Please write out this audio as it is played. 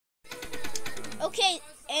Okay,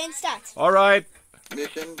 and start. All right.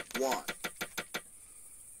 Mission 1.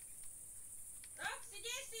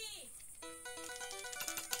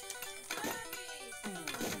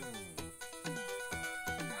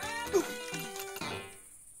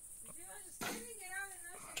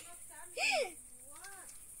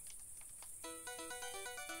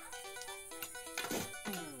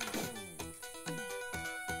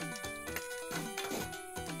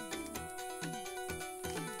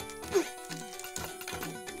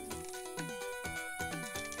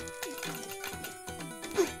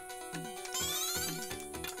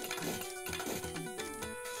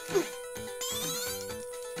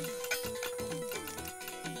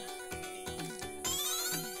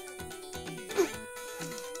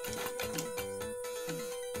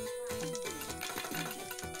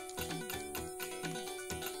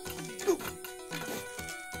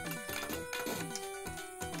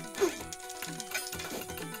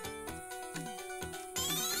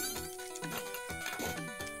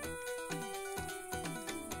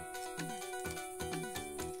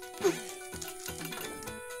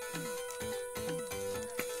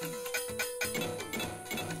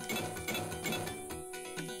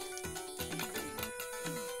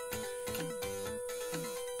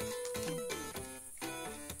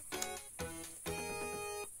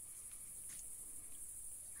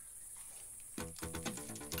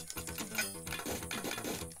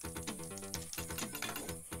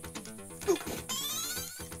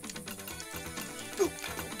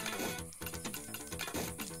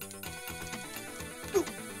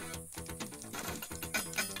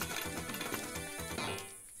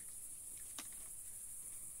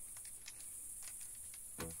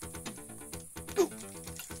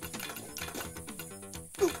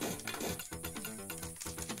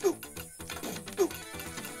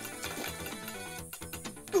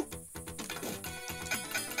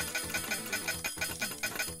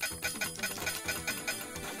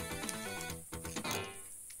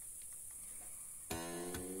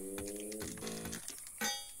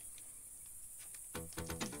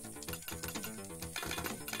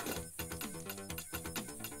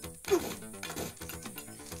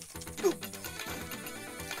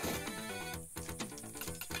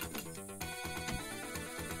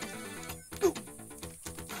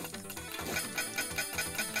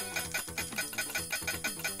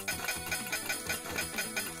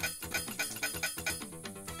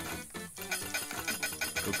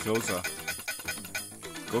 Go closer.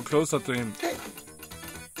 Go closer to him.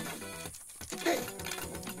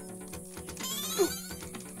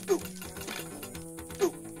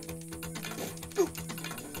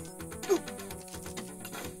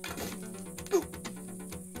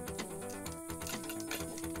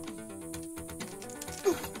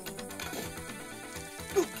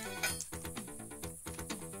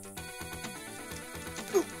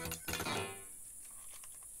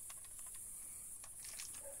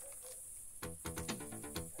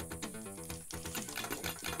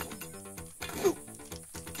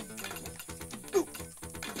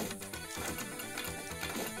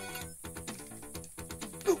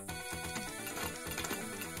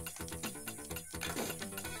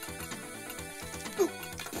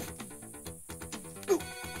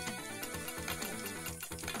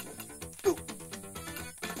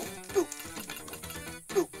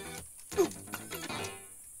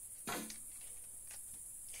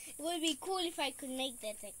 It would be cool if I could make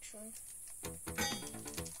that actually.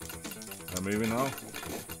 Maybe now.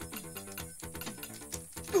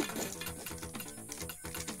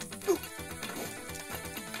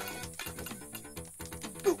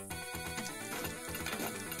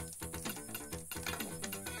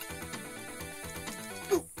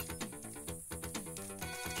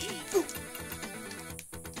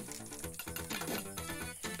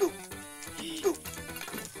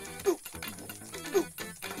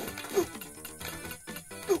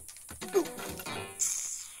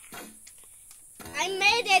 I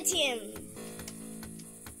made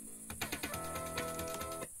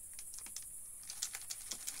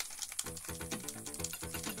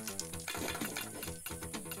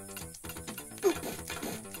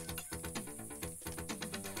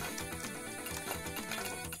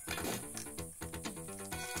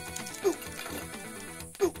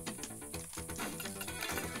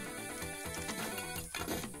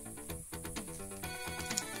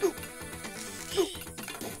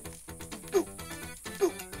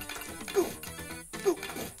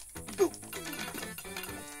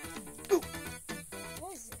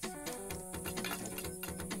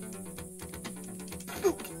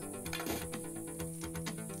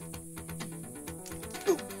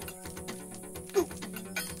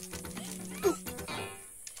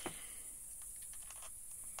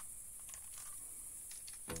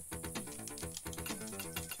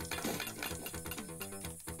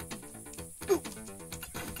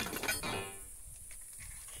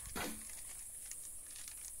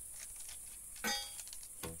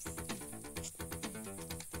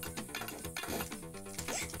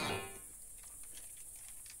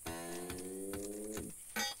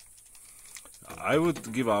I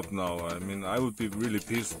would give up now. I mean, I would be really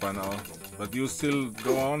pissed by now. But you still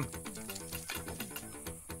go on.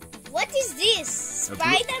 What is this?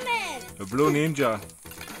 Spider-Man! A blue ninja.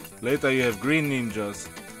 Later you have green ninjas.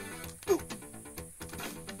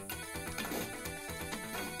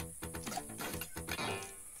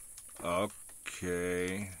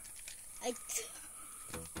 Okay.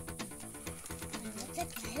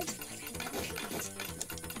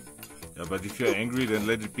 Yeah, but if you're angry, then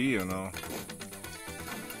let it be, you know.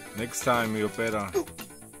 Next time you're better.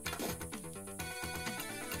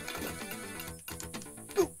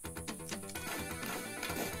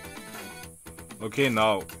 Okay,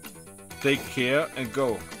 now take care and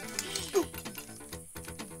go.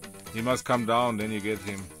 He must come down, then you get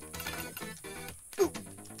him.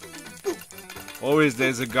 Always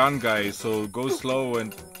there's a gun guy, so go slow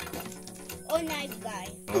and... Or knife guy.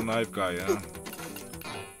 Or knife guy, yeah.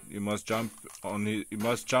 You must jump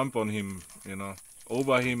on him, you know.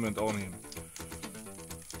 Over him and on him.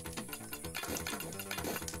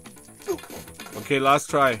 Okay, last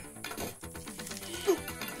try.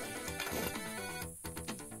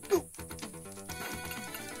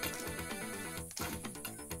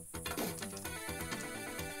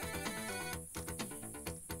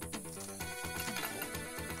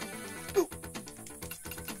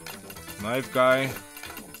 Knife guy.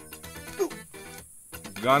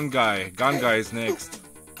 Gun guy. Gun guy is next.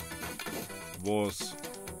 Was.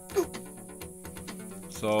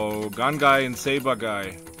 So, gun guy and saber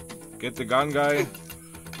guy. Get the gun guy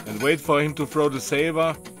and wait for him to throw the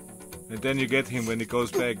saber. And then you get him when he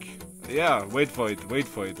goes back. Yeah, wait for it, wait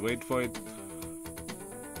for it, wait for it.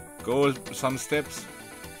 Go some steps.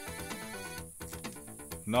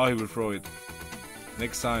 Now he will throw it.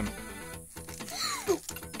 Next time.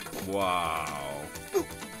 Wow.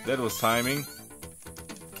 That was timing.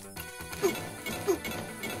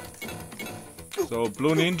 So,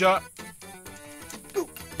 blue ninja.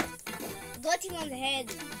 Got him on the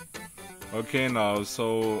head. Okay, now,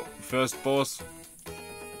 so, first boss.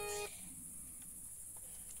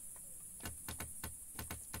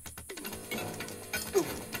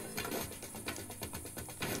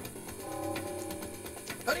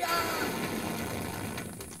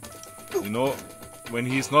 You know, when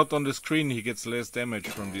he's not on the screen, he gets less damage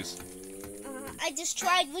from this. I just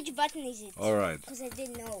tried. Which button is it? Alright. Because I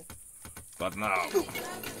didn't know. But now.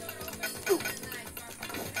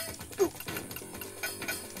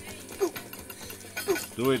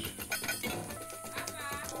 Do it.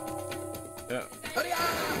 Yeah.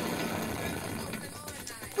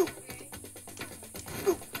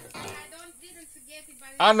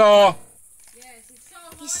 I know.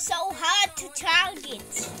 He's so hard to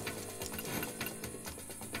target.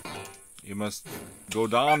 You must go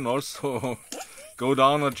down also. Go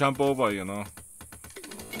down or jump over, you know.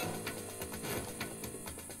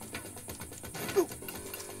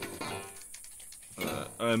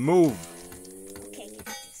 Move. Okay,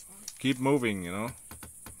 this one. Keep moving, you know.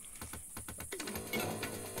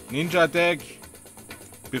 Ninja attack.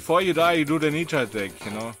 Before you die, you do the ninja attack,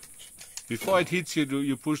 you know. Before it hits you,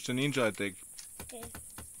 you push the ninja attack. Okay.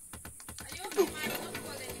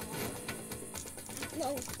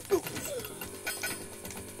 No.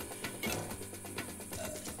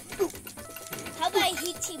 How do I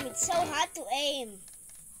hit him? It's so hard to aim.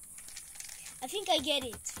 I think I get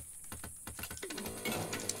it.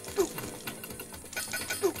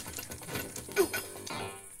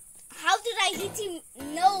 How did I hit him?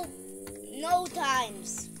 No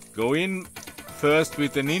times. Go in first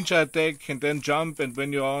with the ninja attack and then jump, and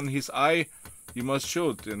when you're on his eye, you must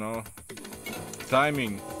shoot, you know.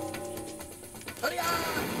 Timing.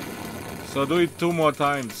 So do it 2 more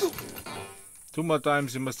times. 2 more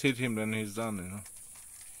times you must hit him, then he's done, you know.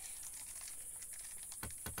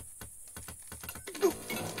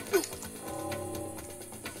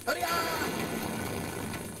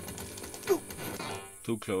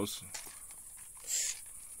 Too close.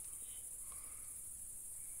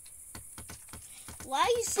 Why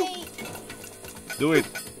you say? Do it.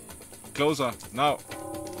 Closer. Now.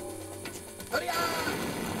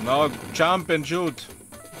 Now jump and shoot.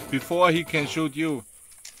 Before he can shoot you.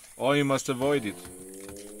 Or you must avoid it.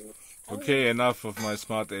 Okay, enough of my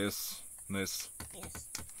smart assness. Yes.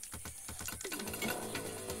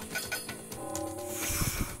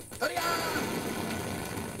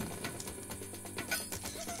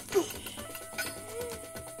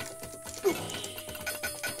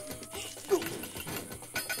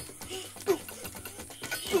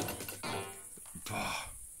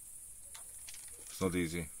 It's not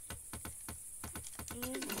easy.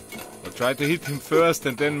 But try to hit him first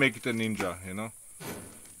and then make it a ninja, you know.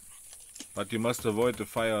 But you must avoid the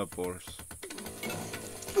fireballs.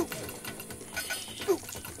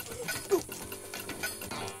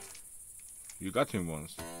 You got him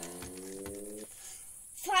once.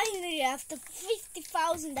 Finally, after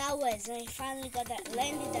 50,000 hours, I finally got that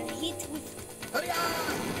landed and hit with.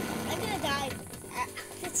 I'm gonna die.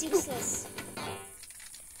 That's useless.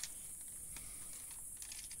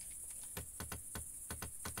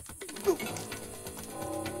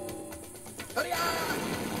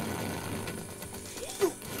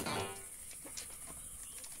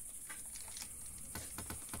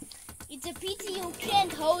 It's a pity you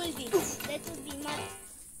can't hold it. That would be much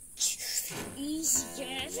easier.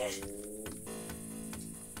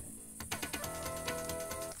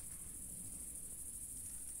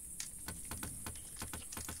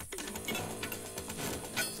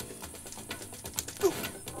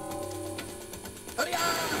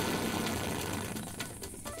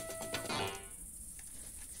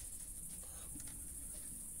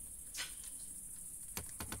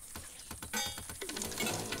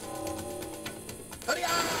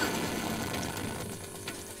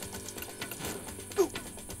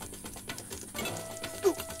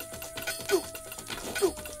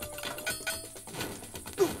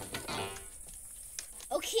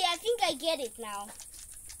 Okay, I think I get it now.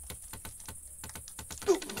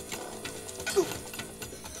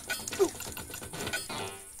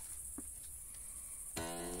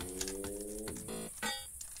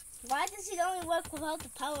 Why does it only work without the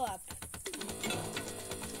power up?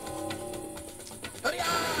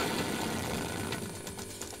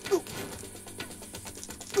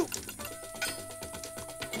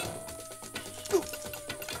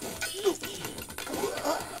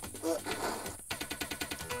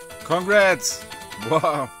 Congrats!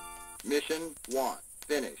 Wow! Mission 1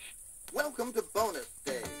 finished. Welcome to bonus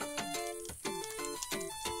stage.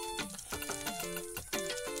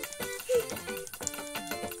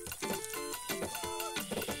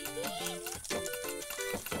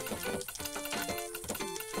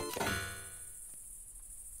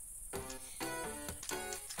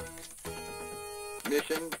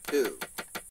 Mission 2.